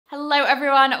Hello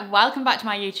everyone, welcome back to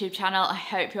my YouTube channel. I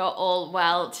hope you're all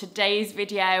well. Today's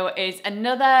video is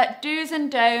another do's and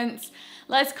don'ts,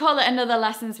 let's call it another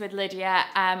lessons with Lydia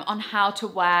on how to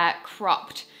wear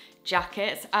cropped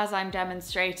jackets as I'm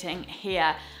demonstrating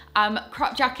here.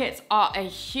 Crop jackets are a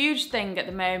huge thing at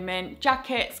the moment.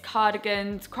 Jackets,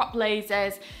 cardigans, crop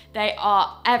blazers, they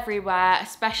are everywhere,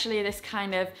 especially this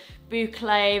kind of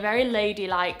boucle, very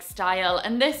ladylike style.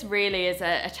 And this really is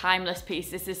a timeless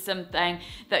piece. This is something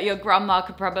that your grandma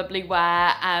could probably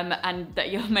wear and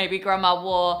that your maybe grandma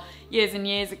wore years and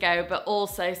years ago, but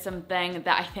also something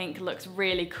that I think looks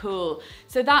really cool.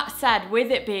 So that said, with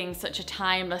it being such a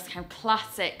timeless kind of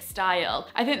classic style,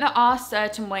 I think there are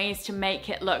certain ways to make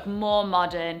it look more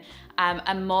modern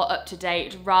and more up to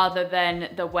date rather than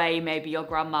the way maybe your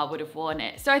grandma would have worn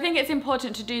it. So I think it's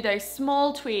important to do those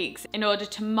small tweaks in order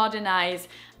to modernize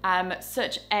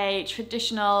such a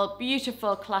traditional,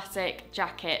 beautiful, classic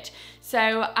jacket.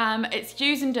 So it's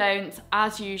do's and don'ts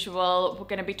as usual. We're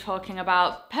going to be talking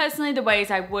about personally the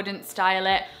ways I wouldn't style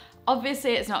it.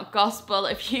 Obviously, it's not gospel.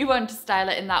 If you want to style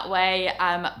it in that way,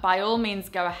 by all means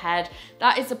go ahead.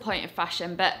 That is the point of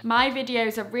fashion, but my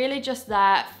videos are really just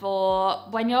there for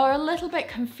when you're a little bit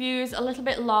confused, a little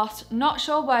bit lost, not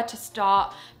sure where to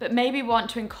start, but maybe want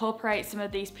to incorporate some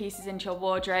of these pieces into your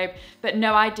wardrobe, but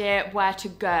no idea where to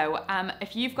go.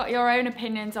 If you've got your own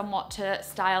opinions on what to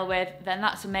style with, then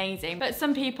that's amazing. But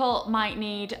some people might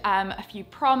need a few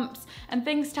prompts and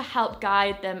things to help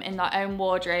guide them in their own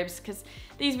wardrobes, because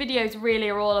these videos really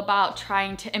are all about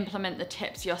trying to implement the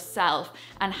tips yourself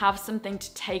and have something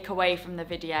to take away from the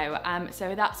video.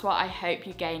 So that's what I hope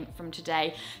you gain from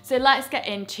today. So let's get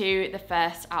into the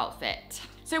first outfit.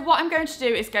 So what I'm going to do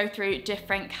is go through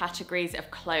different categories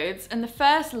of clothes, and the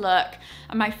first look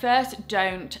and my first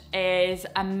don't is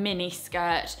a mini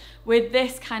skirt with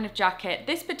this kind of jacket.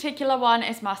 This particular one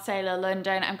is Marcella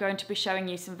London. I'm going to be showing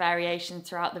you some variations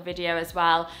throughout the video as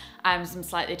well, some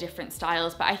slightly different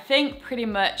styles, but I think pretty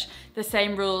much the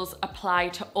same rules apply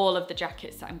to all of the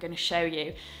jackets that I'm going to show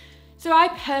you. So I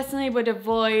personally would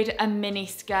avoid a mini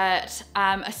skirt,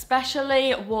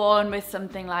 especially worn with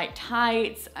something like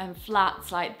tights and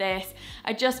flats like this.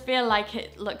 I just feel like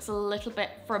it looks a little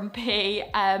bit frumpy.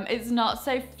 It's not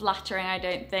so flattering, I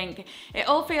don't think. It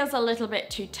all feels a little bit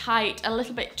too tight, a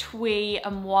little bit twee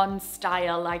and one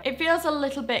style. Like it feels a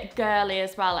little bit girly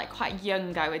as well, like quite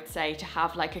young, I would say, to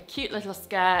have like a cute little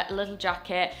skirt, a little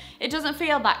jacket. It doesn't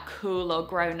feel that cool or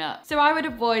grown up. So I would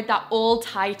avoid that all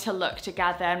tighter look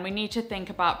together, and we need to think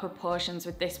about proportions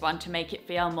with this one to make it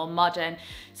feel more modern.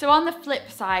 So on the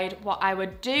flip side, what I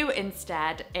would do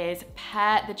instead is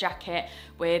pair the jacket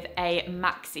with a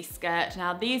maxi skirt.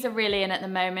 Now these are really in at the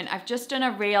moment. I've just done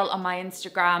a reel on my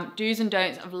Instagram, do's and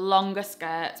don'ts of longer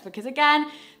skirts, because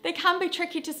again, they can be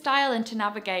tricky to style and to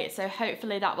navigate, so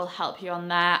hopefully that will help you on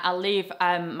there. I'll leave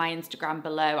my Instagram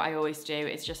below, I always do.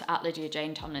 It's just at Lydia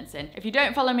Jane Tomlinson. If you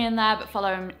don't follow me in there but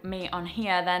follow me on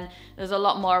here, then there's a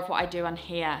lot more of what I do on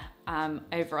here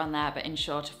over on there, but in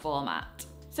shorter format.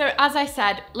 So as I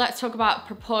said, let's talk about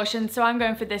proportions. So I'm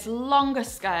going for this longer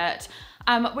skirt,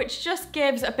 which just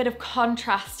gives a bit of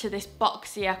contrast to this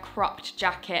boxier cropped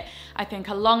jacket. I think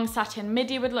a long satin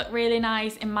midi would look really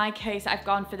nice. In my case, I've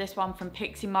gone for this one from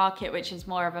Pixie Market, which is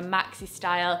more of a maxi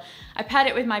style. I paired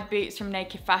it with my boots from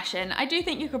Naked Fashion. I do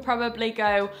think you could probably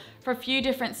go for a few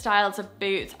different styles of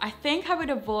boots. I think I would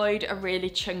avoid a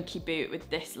really chunky boot with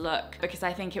this look, because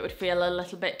I think it would feel a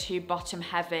little bit too bottom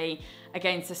heavy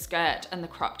against the skirt and the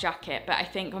crop jacket. But I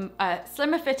think a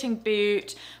slimmer fitting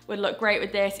boot would look great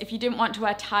with this. If you didn't want to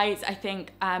wear tights, I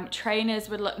think trainers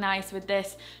would look nice with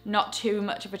this. Not too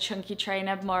much of a chunky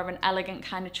trainer, more of an elegant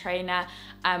kind of trainer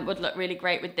would look really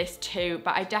great with this too.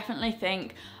 But I definitely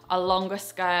think a longer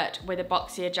skirt with a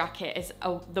boxier jacket is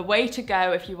the way to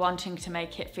go if you're wanting to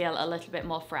make it feel a little bit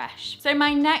more fresh. So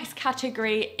my next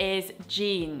category is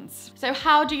jeans. So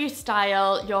how do you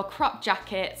style your crop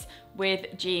jackets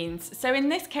with jeans? So in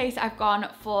this case, I've gone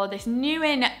for this new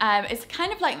it's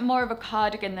kind of like more of a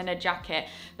cardigan than a jacket,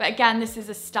 but again, this is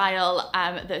a style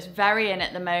that's very in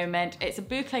at the moment. It's a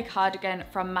boucle cardigan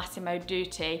from Massimo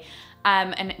Dutti.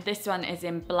 And this one is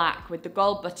in black with the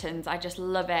gold buttons. I just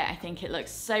love it. I think it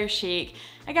looks so chic.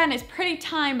 Again, it's pretty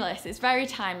timeless. It's very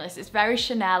timeless. It's very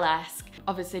Chanel-esque.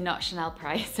 Obviously not Chanel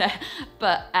price,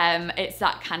 but it's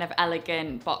that kind of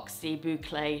elegant, boxy,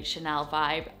 boucle Chanel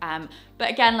vibe. But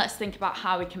again, let's think about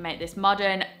how we can make this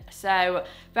modern. So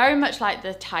very much like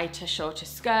the tighter, shorter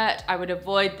skirt, I would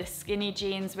avoid the skinny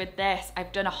jeans with this.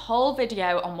 I've done a whole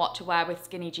video on what to wear with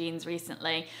skinny jeans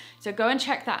recently. So go and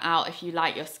check that out if you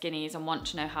like your skinnies and want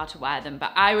to know how to wear them.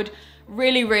 But I would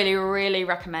really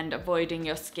recommend avoiding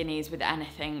your skinnies with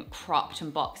anything cropped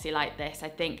and boxy like this. I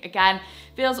think, again,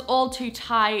 feels all too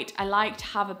tight. I like to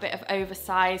have a bit of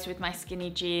oversized with my skinny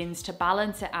jeans to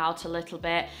balance it out a little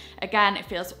bit. Again, it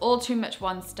feels all too much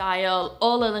one style,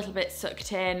 all a little bit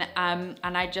sucked in, and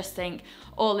I just think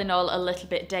all in all a little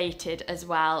bit dated as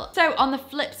well. So on the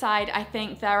flip side, I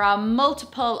think there are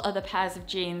multiple other pairs of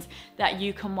jeans that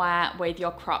you can wear with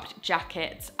your cropped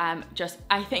jackets.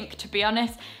 I think, to be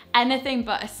honest, anything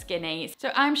but a skinny.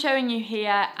 So I'm showing you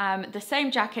here the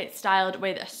same jacket styled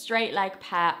with a straight leg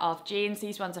pair of jeans.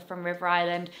 These ones are from River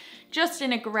Island, just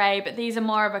in a grey, but these are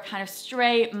more of a kind of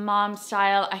straight mom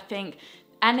style. I think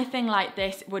anything like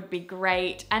this would be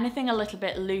great. Anything a little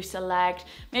bit looser legged,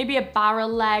 maybe a barrel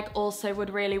leg also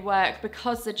would really work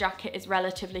because the jacket is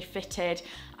relatively fitted.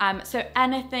 So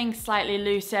anything slightly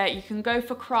looser, you can go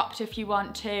for cropped if you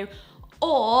want to,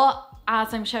 or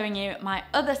as I'm showing you my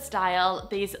other style,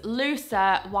 these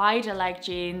looser, wider leg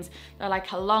jeans. They're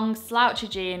like a long slouchy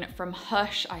jean from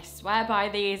Hush. I swear by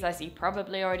these, as you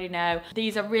probably already know.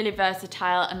 These are really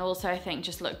versatile and also I think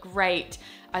just look great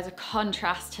as a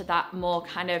contrast to that more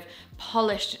kind of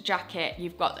polished jacket.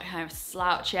 You've got the kind of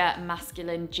slouchier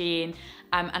masculine jean,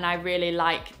 and I really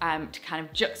like to kind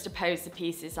of juxtapose the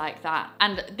pieces like that.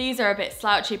 And these are a bit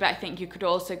slouchy, but I think you could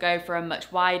also go for a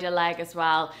much wider leg as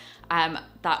well.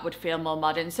 That would feel more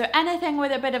modern. So anything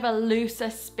with a bit of a looser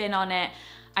spin on it,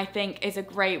 I think is a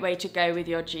great way to go with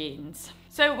your jeans.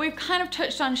 So we've kind of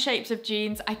touched on shapes of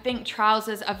jeans. I think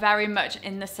trousers are very much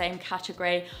in the same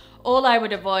category. All I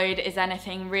would avoid is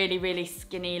anything really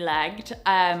skinny legged.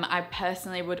 I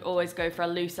personally would always go for a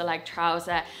looser leg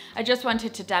trouser. I just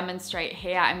wanted to demonstrate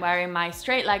here. I'm wearing my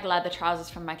straight leg leather trousers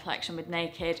from my collection with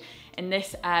Naked in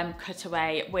this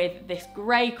cutaway with this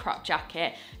grey crop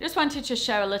jacket. Just wanted to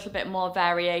show a little bit more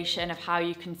variation of how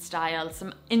you can style,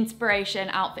 some inspiration,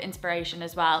 outfit inspiration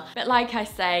as well. But like I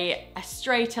say, a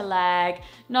straighter leg,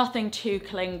 nothing too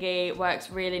clingy,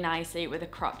 works really nicely with a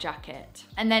crop jacket.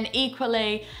 And then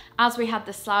equally, as we had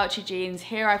the slouchy jeans,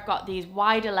 here I've got these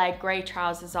wider leg grey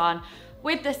trousers on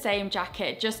with the same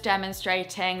jacket, just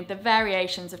demonstrating the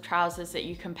variations of trousers that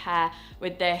you can pair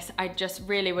with this. I just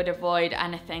really would avoid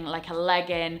anything like a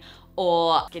legging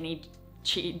or skinny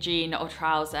jean or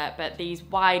trouser, but these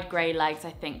wide grey legs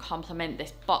I think complement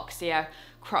this boxier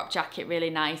crop jacket really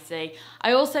nicely.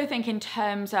 I also think in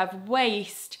terms of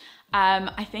waist,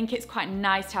 I think it's quite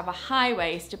nice to have a high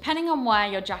waist, depending on where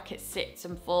your jacket sits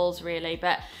and falls really,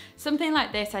 but something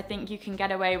like this I think you can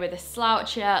get away with a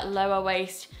slouchier lower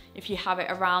waist if you have it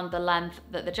around the length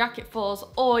that the jacket falls,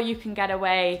 or you can get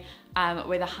away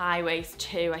with a high waist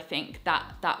too. I think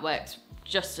that works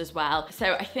just as well.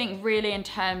 So I think really in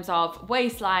terms of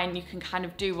waistline, you can kind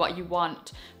of do what you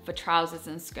want for trousers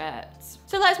and skirts.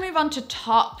 So let's move on to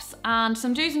tops and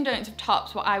some do's and don'ts of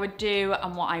tops, what I would do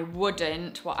and what I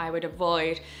wouldn't, what I would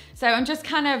avoid. So I'm just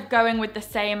kind of going with the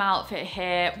same outfit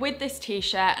here with this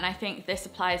t-shirt, and I think this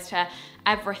applies to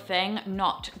everything,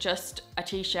 not just a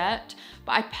t-shirt.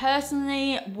 But I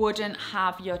personally wouldn't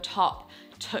have your top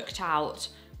tucked out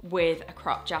with a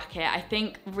crop jacket. I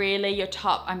think really your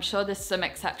top, I'm sure there's some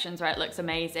exceptions where it looks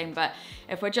amazing, but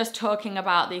if we're just talking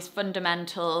about these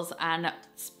fundamentals and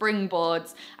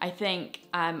springboards, I think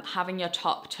having your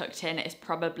top tucked in is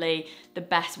probably the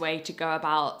best way to go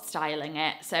about styling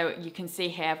it. So you can see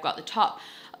here I've got the top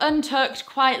untucked,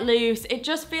 quite loose. It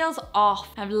just feels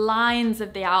off. And lines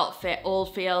of the outfit all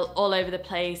feel all over the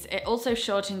place. It also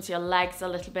shortens your legs a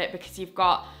little bit because you've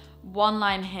got one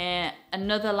line here,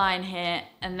 another line here,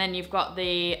 and then you've got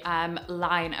the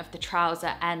line of the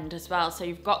trouser end as well. So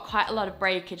you've got quite a lot of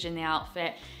breakage in the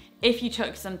outfit. If you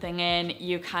tuck something in,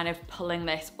 you're kind of pulling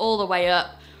this all the way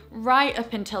up, right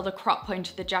up until the crop point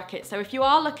of the jacket. So if you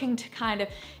are looking to kind of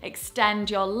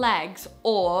extend your legs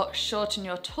or shorten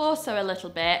your torso a little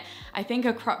bit, I think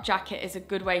a crop jacket is a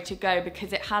good way to go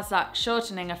because it has that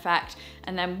shortening effect,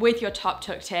 and then with your top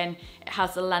tucked in, it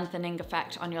has the lengthening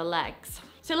effect on your legs.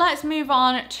 So let's move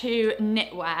on to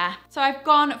knitwear. So I've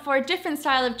gone for a different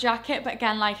style of jacket, but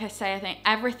again, like I say, I think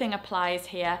everything applies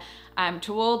here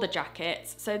to all the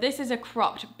jackets. So this is a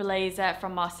cropped blazer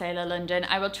from Marcella London.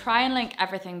 I will try and link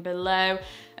everything below,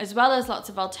 as well as lots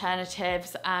of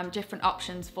alternatives, different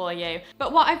options for you.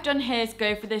 But what I've done here is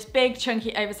go for this big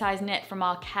chunky oversized knit from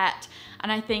Arquette,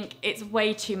 and I think it's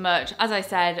way too much. As I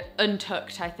said,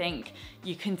 untucked, I think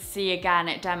you can see again,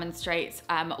 it demonstrates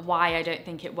why I don't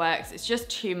think it works. It's just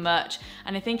too much,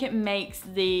 and I think it makes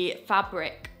the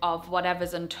fabric of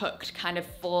whatever's untucked kind of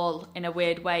fall in a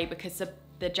weird way because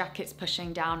the jacket's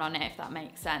pushing down on it, if that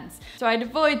makes sense. So I'd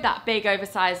avoid that big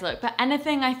oversized look, but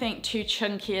anything I think too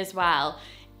chunky as well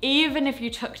even if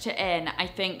you tucked it in, I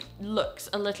think looks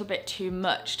a little bit too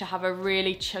much to have a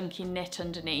really chunky knit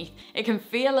underneath. It can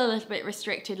feel a little bit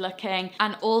restricted looking,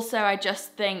 and also I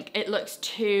just think it looks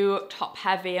too top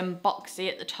heavy and boxy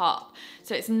at the top.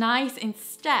 So it's nice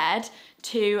instead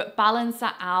to balance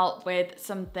that out with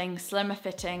something slimmer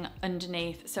fitting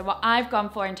underneath. So what I've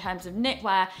gone for in terms of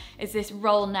knitwear is this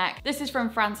roll neck. This is from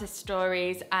Francis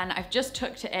Stories, and I've just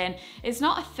tucked it in. It's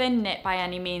not a thin knit by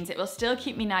any means. It will still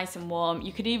keep me nice and warm.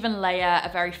 You could even layer a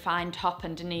very fine top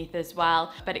underneath as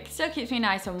well, but it still keeps me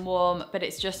nice and warm, but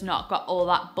it's just not got all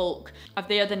that bulk of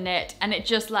the other knit, and it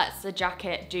just lets the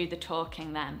jacket do the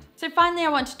talking then. So finally, I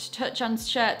wanted to touch on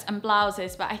shirts and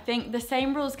blouses, but I think the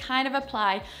same rules kind of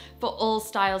apply for all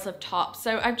styles of tops.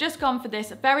 So I've just gone for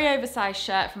this very oversized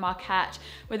shirt from Arquette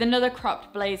with another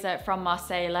cropped blazer from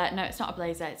Marcella. No, it's not a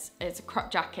blazer, it's a crop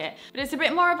jacket, but it's a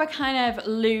bit more of a kind of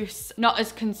loose, not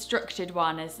as constructed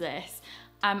one as this.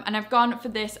 And I've gone for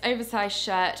this oversized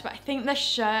shirt, but I think the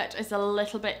shirt is a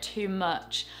little bit too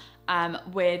much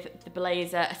with the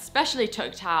blazer, especially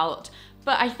tucked out.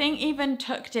 But I think even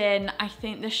tucked in, I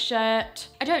think the shirt,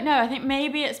 I don't know, I think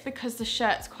maybe it's because the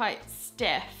shirt's quite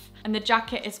stiff and the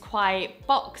jacket is quite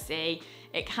boxy,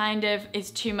 it kind of is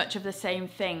too much of the same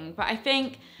thing. But I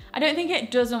don't think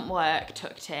it doesn't work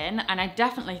tucked in, and I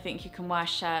definitely think you can wear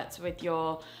shirts with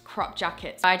your crop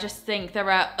jackets. I just think there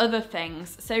are other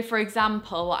things. So for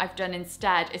example, what I've done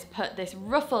instead is put this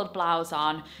ruffled blouse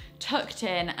on, tucked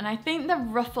in, and I think the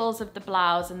ruffles of the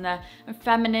blouse and the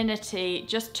femininity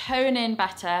just tone in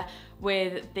better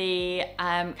with the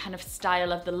kind of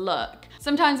style of the look.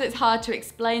 Sometimes it's hard to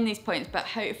explain these points, but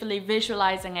hopefully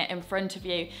visualizing it in front of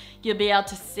you, you'll be able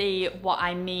to see what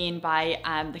I mean by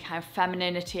the kind of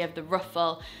femininity of the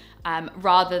ruffle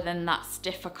rather than that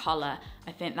stiffer collar.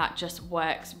 I think that just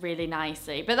works really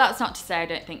nicely. But that's not to say I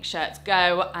don't think shirts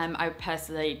go. I would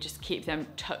personally just keep them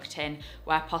tucked in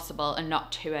where possible and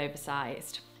not too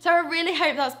oversized. So I really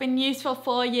hope that's been useful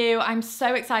for you. I'm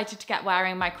so excited to get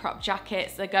wearing my crop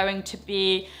jackets. They're going to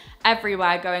be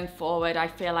everywhere going forward. I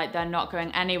feel like they're not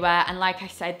going anywhere. And like I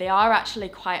said, they are actually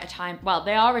quite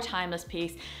they are a timeless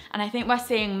piece. And I think we're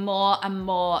seeing more and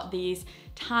more these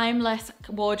timeless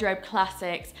wardrobe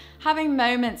classics having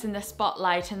moments in the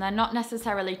spotlight, and they're not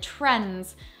necessarily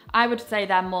trends. I would say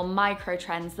they're more micro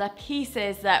trends. They're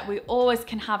pieces that we always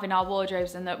can have in our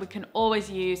wardrobes and that we can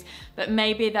always use, but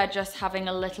maybe they're just having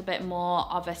a little bit more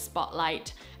of a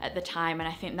spotlight at the time, and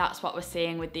I think that's what we're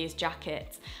seeing with these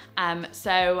jackets.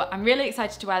 So I'm really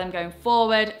excited to wear them going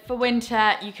forward. For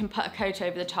winter, you can put a coat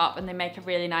over the top and they make a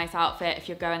really nice outfit. If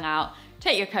you're going out,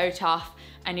 take your coat off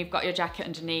and you've got your jacket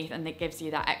underneath, and it gives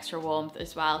you that extra warmth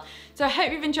as well. So I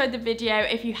hope you've enjoyed the video.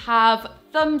 If you have,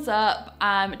 thumbs up.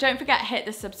 Don't forget, hit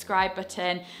the subscribe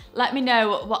button. Let me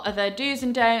know what other do's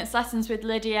and don'ts, lessons with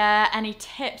Lydia, any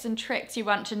tips and tricks you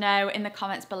want to know in the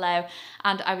comments below,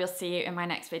 and I will see you in my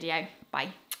next video.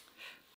 Bye.